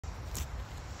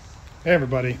Hey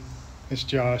everybody, it's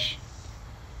Josh.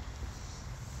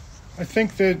 I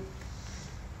think that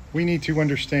we need to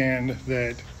understand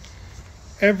that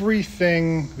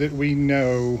everything that we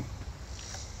know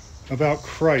about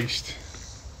Christ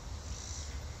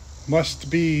must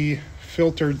be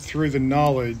filtered through the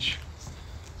knowledge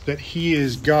that He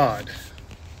is God.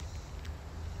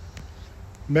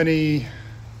 Many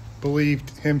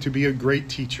believed Him to be a great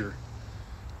teacher,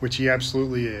 which He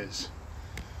absolutely is.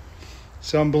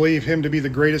 Some believe Him to be the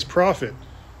greatest prophet.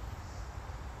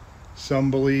 Some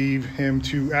believe Him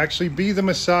to actually be the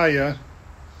Messiah,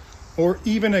 or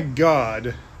even a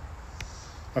God,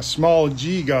 a small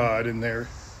g God in their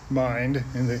mind,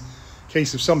 in the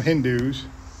case of some Hindus.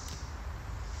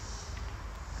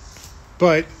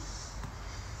 But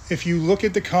if you look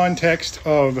at the context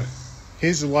of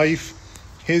His life,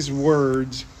 His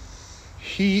words,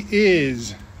 He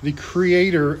is the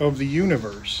creator of the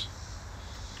universe.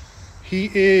 He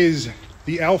is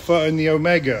the Alpha and the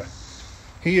Omega.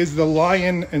 He is the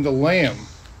Lion and the Lamb.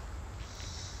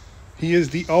 He is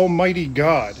the Almighty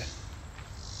God.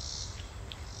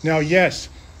 Now, yes,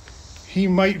 He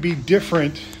might be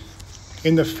different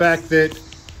in the fact that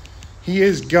He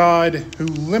is God who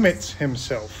limits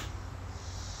Himself.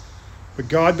 But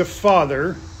God the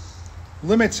Father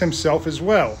limits Himself as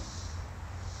well.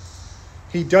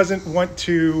 He doesn't want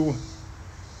to,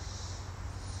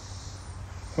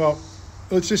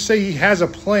 let's just say He has a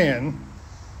plan,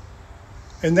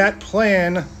 and that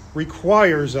plan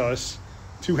requires us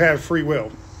to have free will.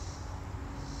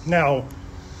 Now,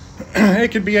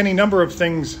 it could be any number of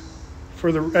things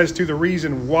as to the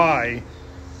reason why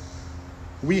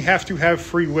we have to have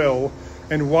free will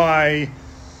and why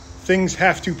things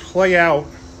have to play out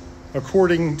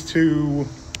according to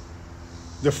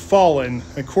the fallen,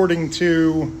 according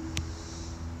to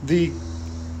the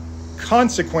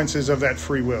consequences of that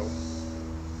free will.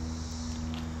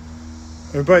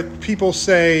 But people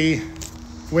say,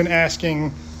 when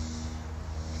asking,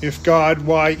 if God,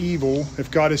 why evil?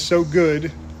 If God is so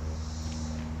good.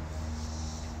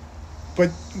 But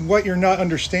what you're not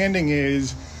understanding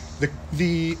is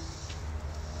the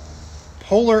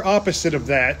polar opposite of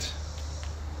that.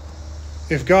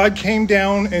 If God came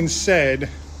down and said,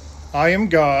 I am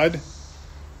God,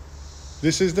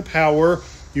 this is the power,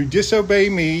 you disobey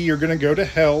me, you're going to go to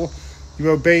hell.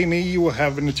 You obey me, you will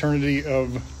have an eternity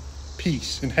of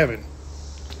peace in heaven.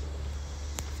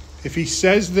 If He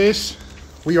says this,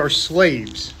 we are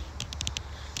slaves.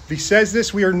 If He says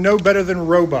this, we are no better than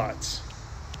robots.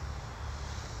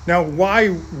 Now,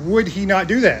 why would He not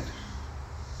do that?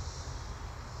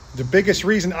 The biggest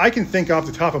reason I can think off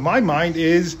the top of my mind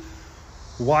is,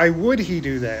 why would He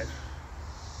do that?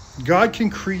 God can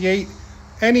create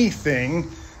anything,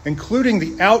 including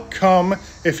the outcome,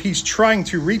 if He's trying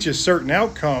to reach a certain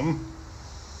outcome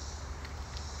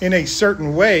in a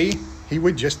certain way. He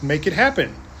would just make it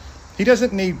happen. He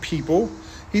doesn't need people.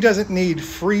 He doesn't need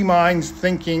free minds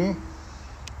thinking.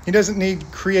 He doesn't need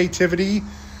creativity,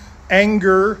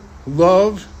 anger,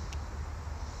 love,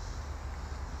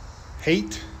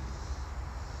 hate.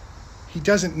 He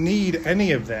doesn't need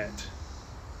any of that.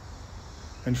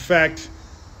 In fact,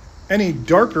 any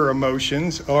darker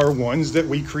emotions are ones that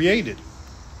we created.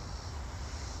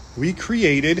 We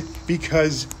created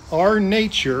because our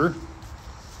nature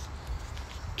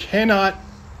cannot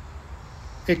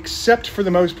accept, for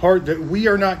the most part, that we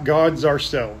are not gods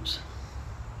ourselves.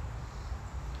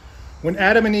 When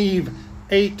Adam and Eve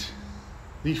ate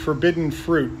the forbidden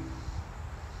fruit,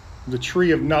 the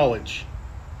tree of knowledge,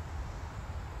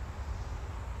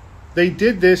 they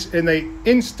did this and they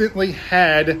instantly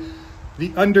had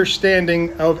the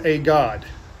understanding of a God,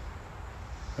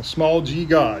 a small g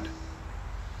God.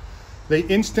 They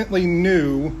instantly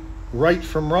knew right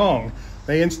from wrong.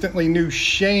 They instantly knew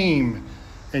shame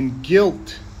and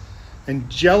guilt and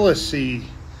jealousy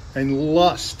and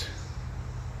lust.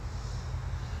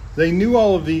 They knew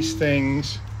all of these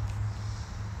things,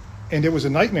 and it was a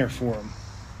nightmare for them.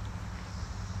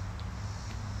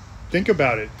 Think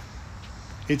about it.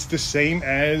 It's the same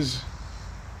as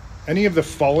any of the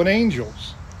fallen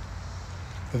angels.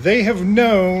 They have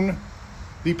known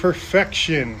the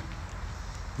perfection,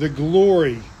 the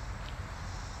glory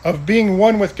of being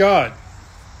one with God,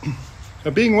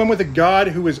 of being one with a God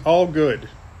who is all good.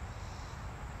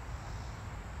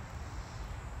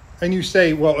 And you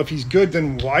say, well, if He's good,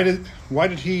 then why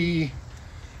did He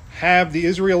have the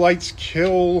Israelites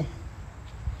kill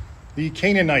the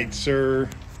Canaanites, or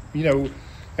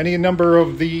any number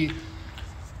of the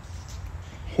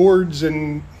hordes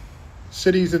and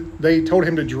cities that they told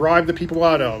Him to drive the people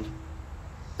out of,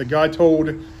 that God told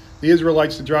the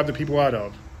Israelites to drive the people out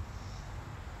of?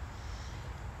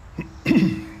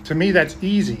 To me, that's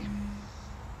easy.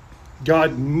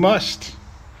 God must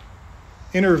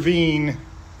intervene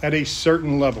at a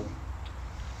certain level.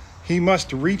 He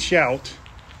must reach out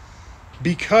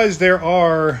because there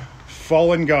are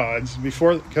fallen gods,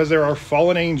 because there are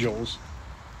fallen angels.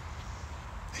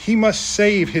 He must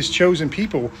save his chosen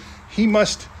people. He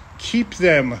must keep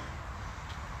them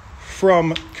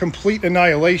from complete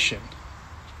annihilation.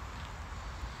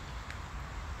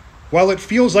 While it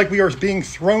feels like we are being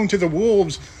thrown to the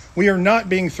wolves, we are not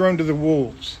being thrown to the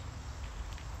wolves.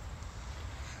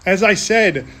 As I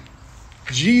said,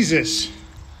 Jesus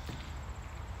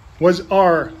was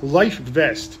our life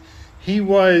vest. He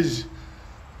was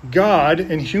God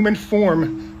in human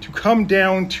form to come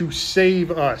down to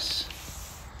save us,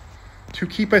 to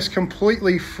keep us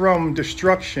completely from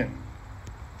destruction.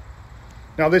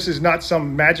 Now, this is not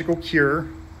some magical cure.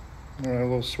 A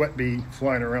little sweat bee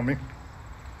flying around me.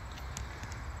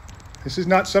 This is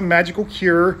not some magical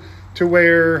cure to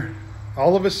where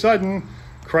all of a sudden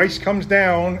Christ comes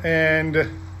down and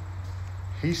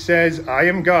he says, I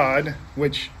am God,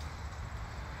 which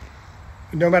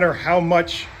no matter how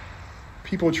much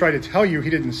people try to tell you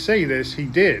he didn't say this, he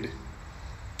did.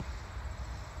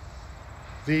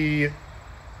 The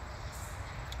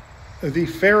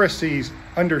Pharisees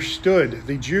understood,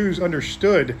 the Jews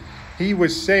understood, he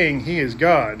was saying he is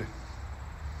God.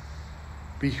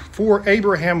 Before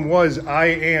Abraham was, I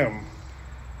am.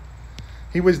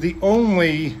 He was the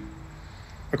only,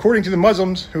 according to the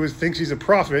Muslims, who thinks he's a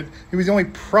prophet, he was the only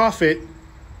prophet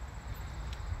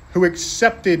who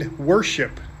accepted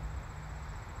worship.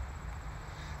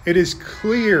 It is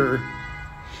clear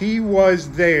he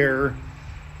was there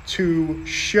to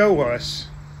show us,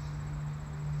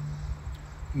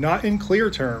 not in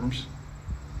clear terms,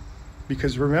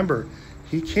 because remember,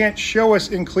 he can't show us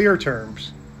in clear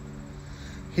terms.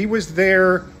 He was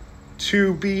there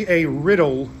to be a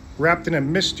riddle wrapped in a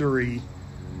mystery,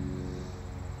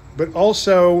 but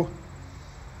also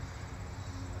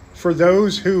for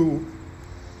those who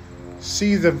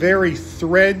see the very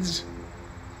threads,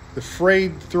 the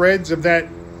frayed threads of that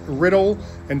riddle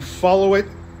and follow it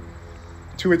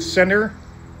to its center,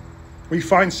 we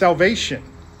find salvation.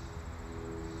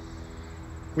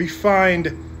 We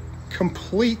find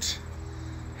complete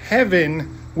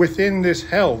heaven within this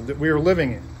hell that we are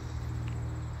living in.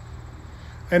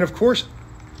 And of course,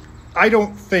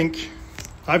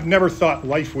 I've never thought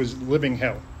life was living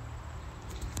hell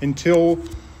until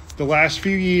the last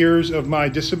few years of my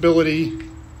disability,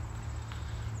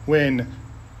 when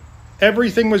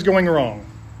everything was going wrong.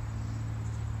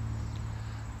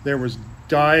 There was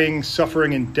dying,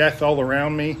 suffering, and death all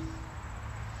around me.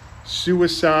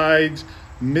 Suicides,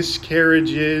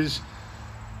 miscarriages,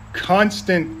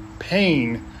 constant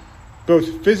pain,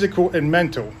 both physical and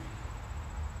mental.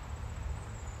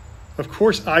 Of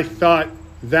course, I thought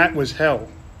that was hell.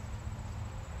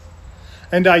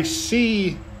 And I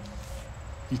see,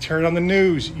 you turn on the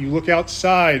news, you look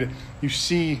outside, you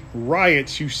see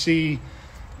riots, you see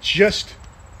just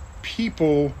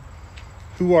people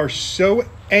who are so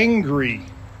angry.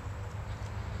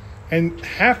 And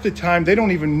half the time, they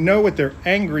don't even know what they're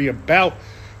angry about.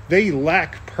 They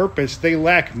lack purpose. They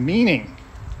lack meaning.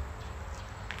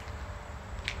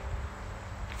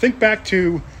 Think back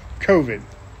to COVID.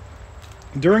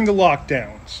 During the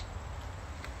lockdowns,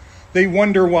 they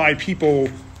wonder why people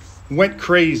went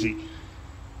crazy.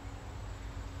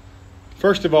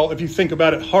 First of all, if you think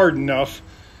about it hard enough,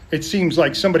 it seems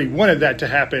like somebody wanted that to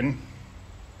happen.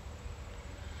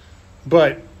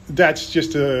 But that's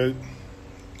just a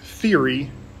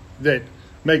theory that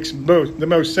makes the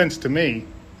most sense to me.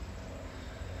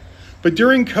 But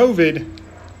during COVID,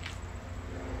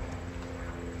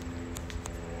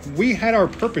 we had our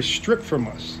purpose stripped from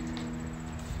us.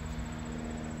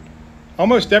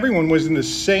 Almost everyone was in the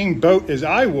same boat as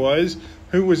I was,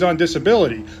 who was on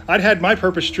disability. I'd had my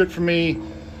purpose stripped from me,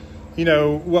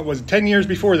 10 years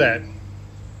before that.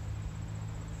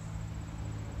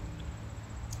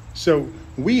 So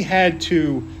we had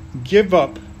to give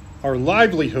up our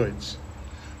livelihoods.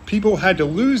 People had to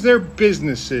lose their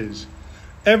businesses.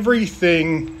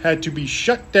 Everything had to be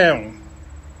shut down.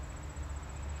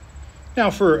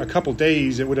 Now, for a couple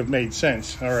days, it would have made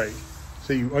sense. All right,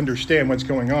 so you understand what's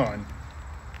going on.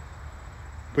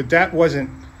 But that wasn't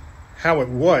how it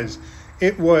was.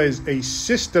 It was a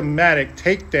systematic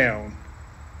takedown.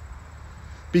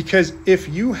 Because if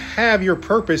you have your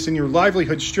purpose and your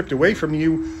livelihood stripped away from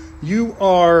you, you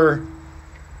are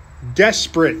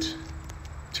desperate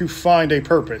to find a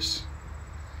purpose.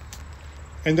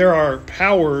 And there are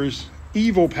powers,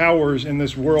 evil powers in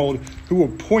this world who will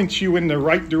point you in the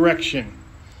right direction.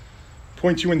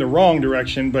 point you in the wrong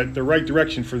direction, but the right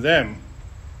direction for them.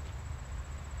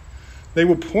 They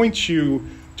will point you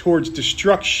towards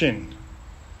destruction.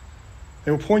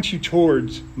 They will point you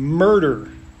towards murder.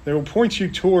 They will point you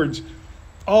towards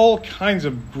all kinds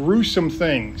of gruesome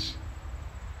things,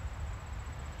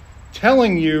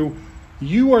 telling you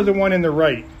you are the one in the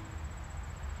right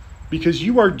because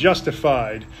you are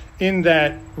justified in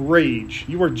that rage.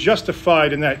 You are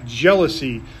justified in that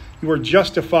jealousy. You are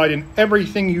justified in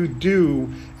everything you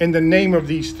do in the name of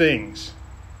these things.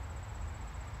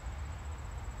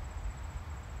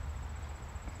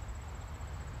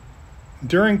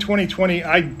 During 2020,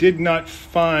 I did not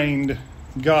find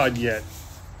God yet,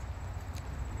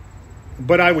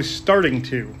 but I was starting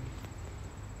to.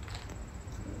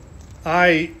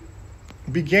 I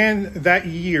began that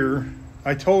year,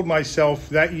 I told myself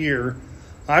that year,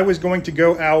 I was going to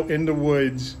go out in the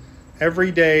woods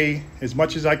every day as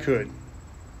much as I could.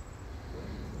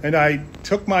 And I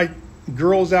took my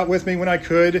girls out with me when I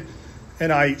could,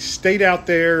 and I stayed out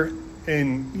there,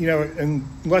 and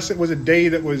unless it was a day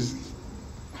that was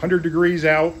 100 degrees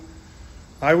out,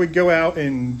 I would go out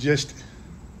and just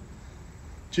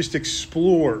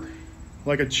explore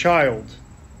like a child.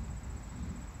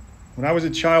 When I was a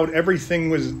child, everything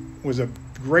was a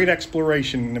great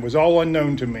exploration, and it was all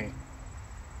unknown to me.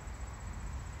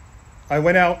 I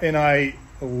went out and I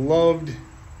loved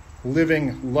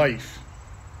living life.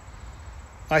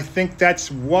 I think that's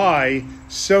why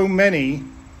so many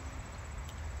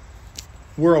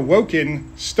were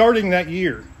awoken starting that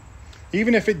year.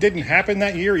 Even if it didn't happen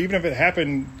that year, even if it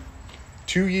happened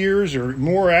 2 years or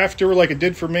more after, like it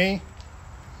did for me,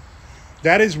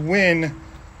 that is when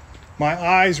my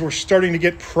eyes were starting to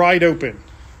get pried open.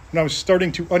 And I was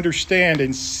starting to understand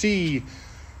and see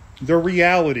the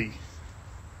reality.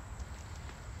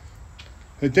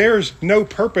 That there's no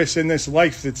purpose in this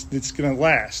life that's going to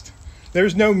last.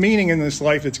 There's no meaning in this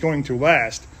life that's going to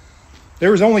last.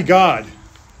 There is only God.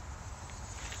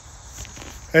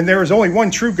 And there is only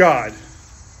one true God.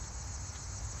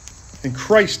 And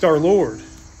Christ our Lord.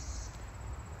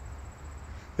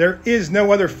 There is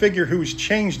no other figure who's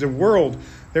changed the world.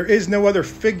 There is no other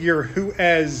figure who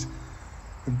has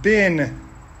been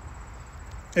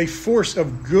a force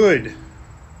of good,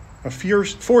 a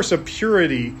fierce force of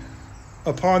purity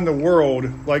upon the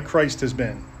world like Christ has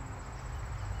been.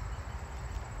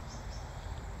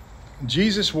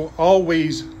 Jesus will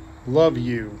always love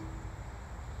you.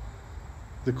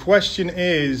 The question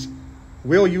is,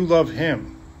 will you love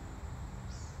him?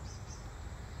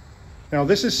 Now,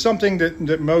 this is something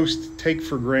that most take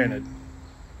for granted.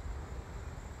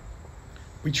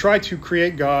 We try to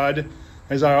create God,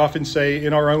 as I often say,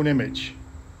 in our own image.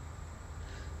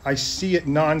 I see it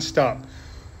nonstop.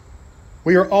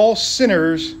 We are all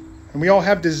sinners, and we all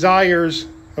have desires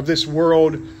of this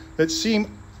world that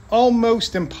seem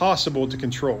almost impossible to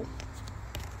control.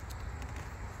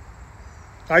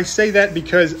 I say that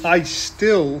because I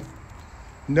still,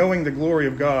 knowing the glory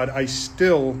of God, I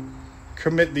still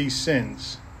commit these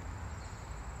sins.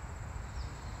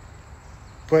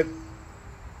 But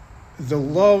the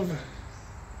love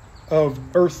of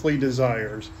earthly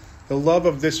desires, the love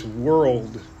of this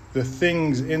world, the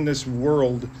things in this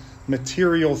world,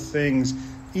 material things,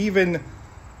 even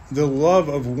the love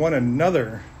of one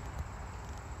another,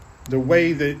 the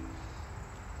way that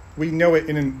we know it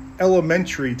in an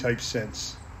elementary type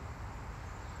sense,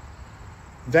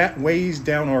 that weighs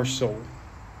down our soul.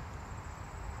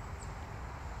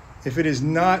 If it is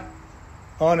not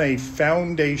on a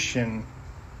foundation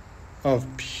of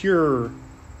pure,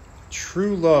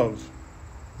 true love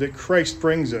that Christ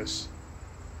brings us,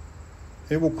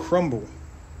 it will crumble.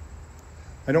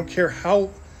 I don't care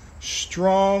how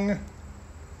strong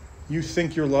you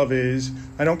think your love is.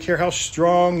 I don't care how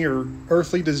strong your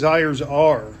earthly desires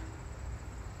are,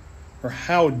 or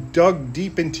how dug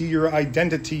deep into your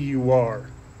identity you are.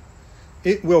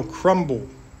 It will crumble.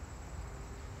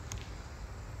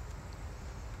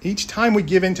 Each time we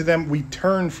give in to them, we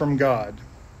turn from God.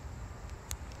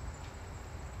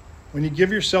 When you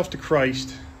give yourself to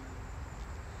Christ,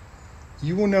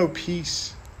 you will know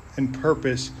peace and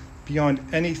purpose beyond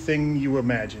anything you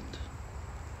imagined.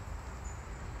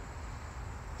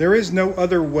 There is no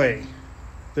other way.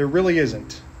 There really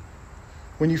isn't.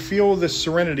 When you feel the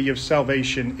serenity of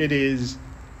salvation, it is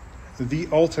the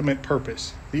ultimate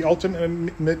purpose, the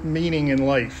ultimate meaning in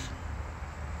life.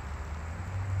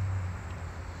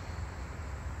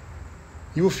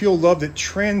 You will feel love that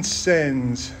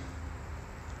transcends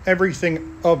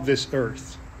everything of this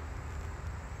earth.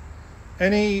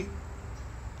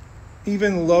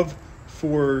 Even love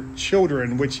for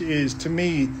children, which is to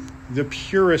me the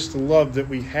purest love that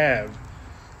we have.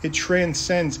 It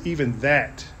transcends even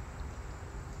that.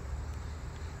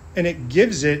 And it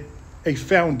gives it a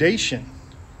foundation.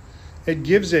 It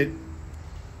gives it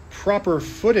proper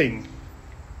footing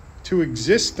to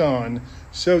exist on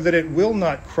so that it will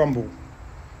not crumble,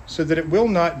 so that it will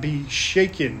not be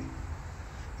shaken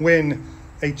when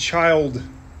a child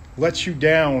lets you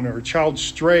down or a child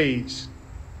strays.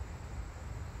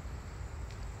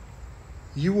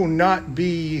 You will not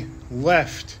be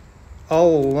left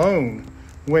all alone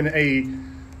when a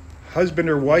husband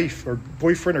or wife or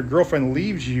boyfriend or girlfriend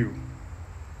leaves you,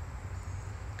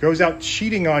 goes out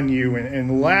cheating on you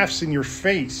and laughs in your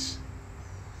face.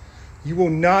 You will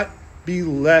not be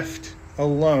left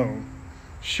alone.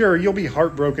 Sure, you'll be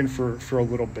heartbroken for a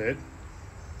little bit,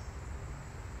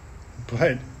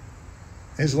 but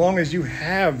as long as you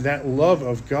have that love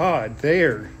of God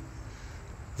there,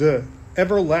 the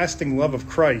everlasting love of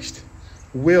Christ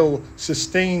will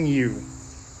sustain you.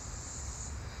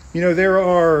 I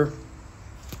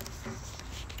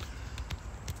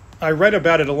read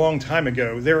about it a long time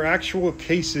ago. There are actual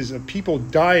cases of people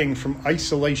dying from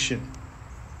isolation.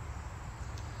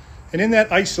 And in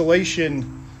that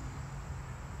isolation,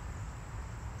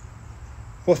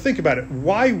 well, think about it.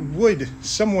 Why would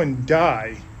someone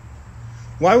die?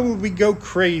 Why would we go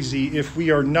crazy if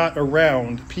we are not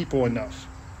around people enough?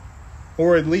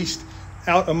 Or at least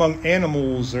out among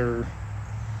animals or,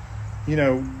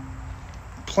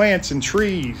 plants and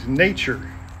trees, nature.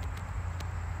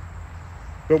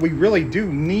 But we really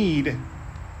do need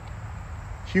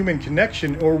human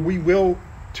connection, or we will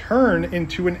turn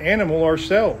into an animal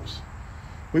ourselves.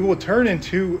 We will turn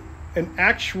into an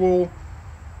actual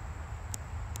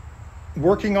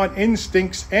working on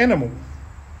instincts animal.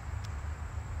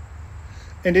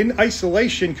 And in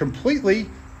isolation completely,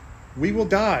 we will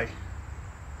die.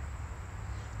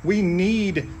 We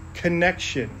need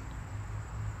connection.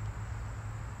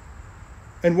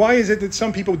 And why is it that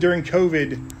some people during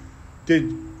COVID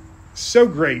did so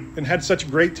great and had such a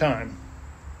great time,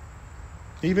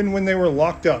 even when they were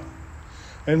locked up,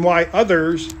 and why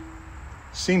others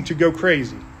seem to go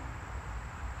crazy?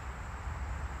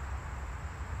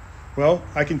 Well,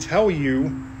 I can tell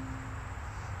you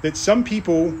that some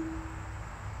people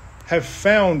have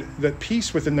found that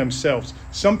peace within themselves.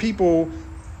 Some people,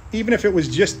 even if it was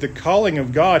just the calling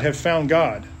of God, have found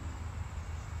God.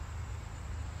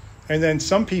 And then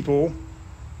some people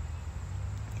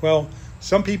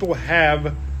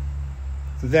have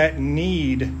that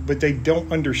need, but they don't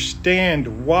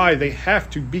understand why. They have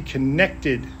to be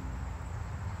connected.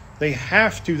 They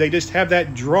just have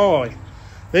that draw.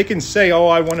 They can say, oh,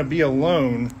 I want to be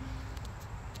alone.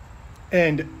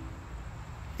 And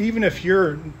even if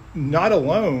you're not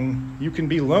alone, you can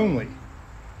be lonely.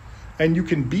 And you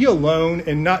can be alone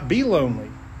and not be lonely.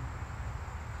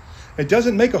 It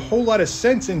doesn't make a whole lot of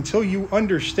sense until you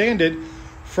understand it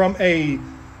from a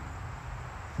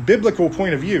biblical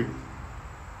point of view,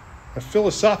 a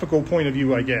philosophical point of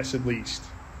view, I guess, at least.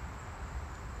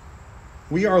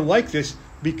 We are like this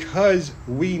because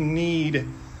we need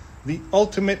the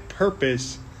ultimate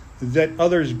purpose that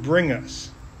others bring us.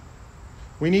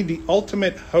 We need the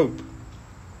ultimate hope.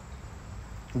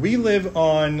 We live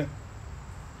on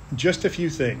just a few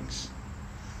things.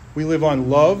 We live on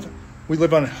love, we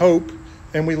live on hope,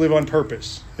 and we live on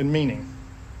purpose and meaning.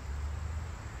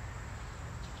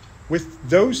 With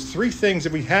those three things,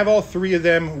 if we have all three of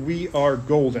them, we are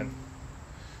golden.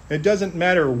 It doesn't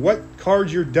matter what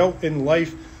cards you're dealt in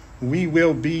life, we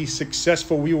will be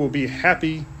successful, we will be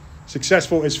happy,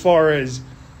 successful as far as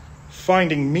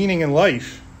finding meaning in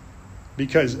life,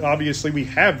 because obviously we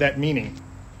have that meaning.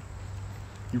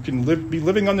 You can be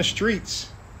living on the streets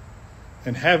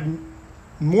and have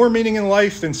more meaning in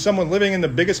life than someone living in the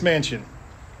biggest mansion.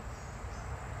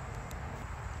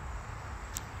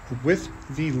 With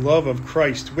the love of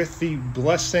Christ, with the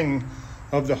blessing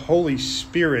of the Holy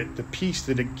Spirit, the peace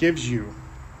that it gives you,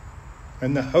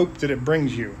 and the hope that it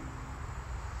brings you,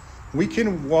 we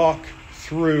can live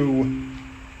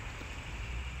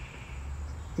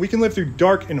through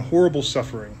dark and horrible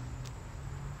suffering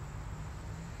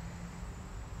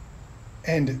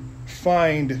and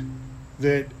find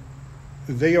that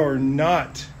they are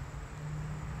not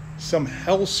some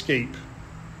hellscape.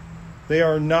 They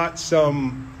are not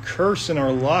some curse in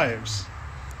our lives.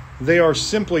 They are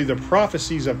simply the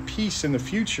prophecies of peace in the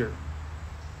future.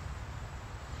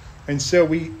 And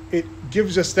so it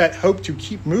gives us that hope to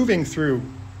keep moving through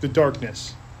the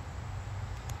darkness.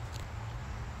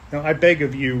 Now, I beg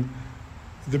of you,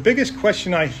 the biggest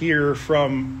question I hear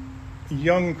from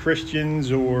young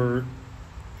Christians or,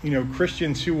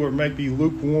 Christians who might be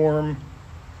lukewarm,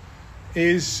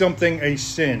 is something a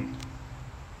sin?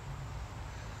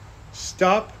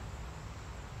 Stop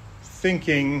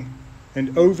thinking and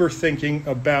overthinking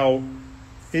about,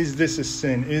 is this a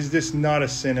sin? Is this not a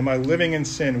sin? Am I living in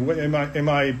sin? Am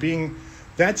I being...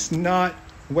 That's not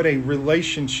what a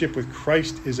relationship with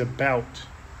Christ is about.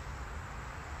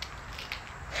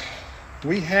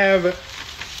 We have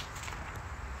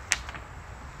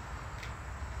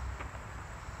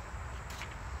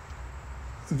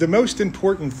the most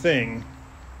important thing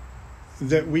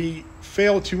that we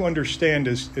fail to understand,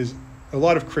 as a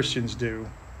lot of Christians do,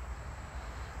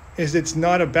 is it's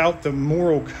not about the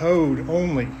moral code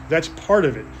only. That's part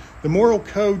of it. The moral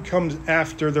code comes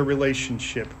after the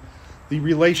relationship. The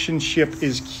relationship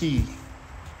is key.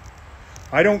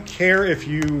 I don't care if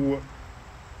you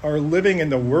are living in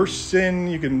the worst sin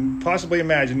you can possibly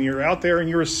imagine. You're out there and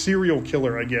you're a serial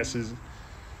killer, I guess.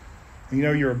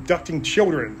 You're abducting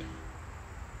children.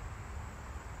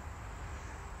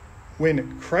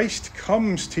 When Christ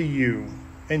comes to you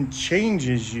and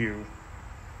changes you,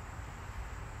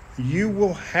 you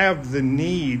will have the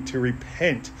need to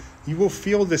repent. You will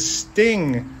feel the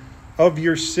sting of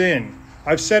your sin.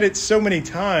 I've said it so many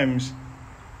times.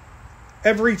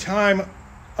 Every time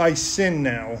I sin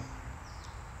now,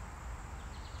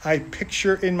 I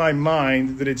picture in my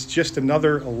mind that it's just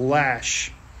another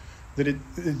lash, that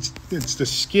it's the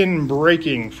skin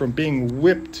breaking from being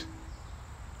whipped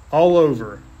all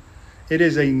over. It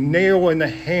is a nail in the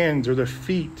hands or the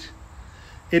feet.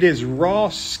 It is raw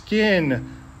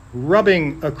skin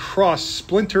rubbing across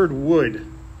splintered wood.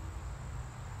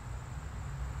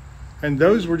 And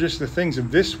those were just the things of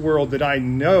this world that I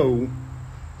know,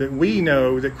 that we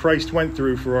know that Christ went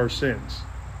through for our sins.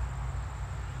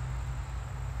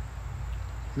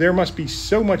 There must be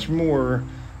so much more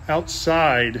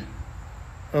outside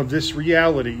of this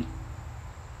reality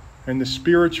and the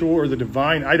spiritual or the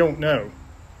divine, I don't know.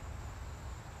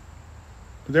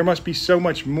 But there must be so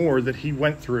much more that he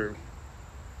went through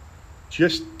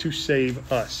just to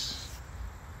save us.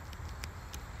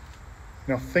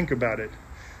 Now think about it.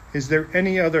 Is there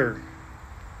any other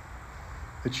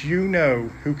that you know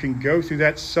who can go through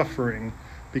that suffering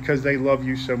because they love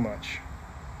you so much?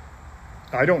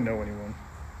 I don't know anyone.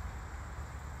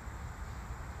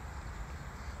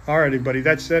 All right, everybody,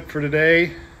 that's it for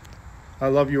today. I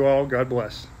love you all. God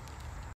bless.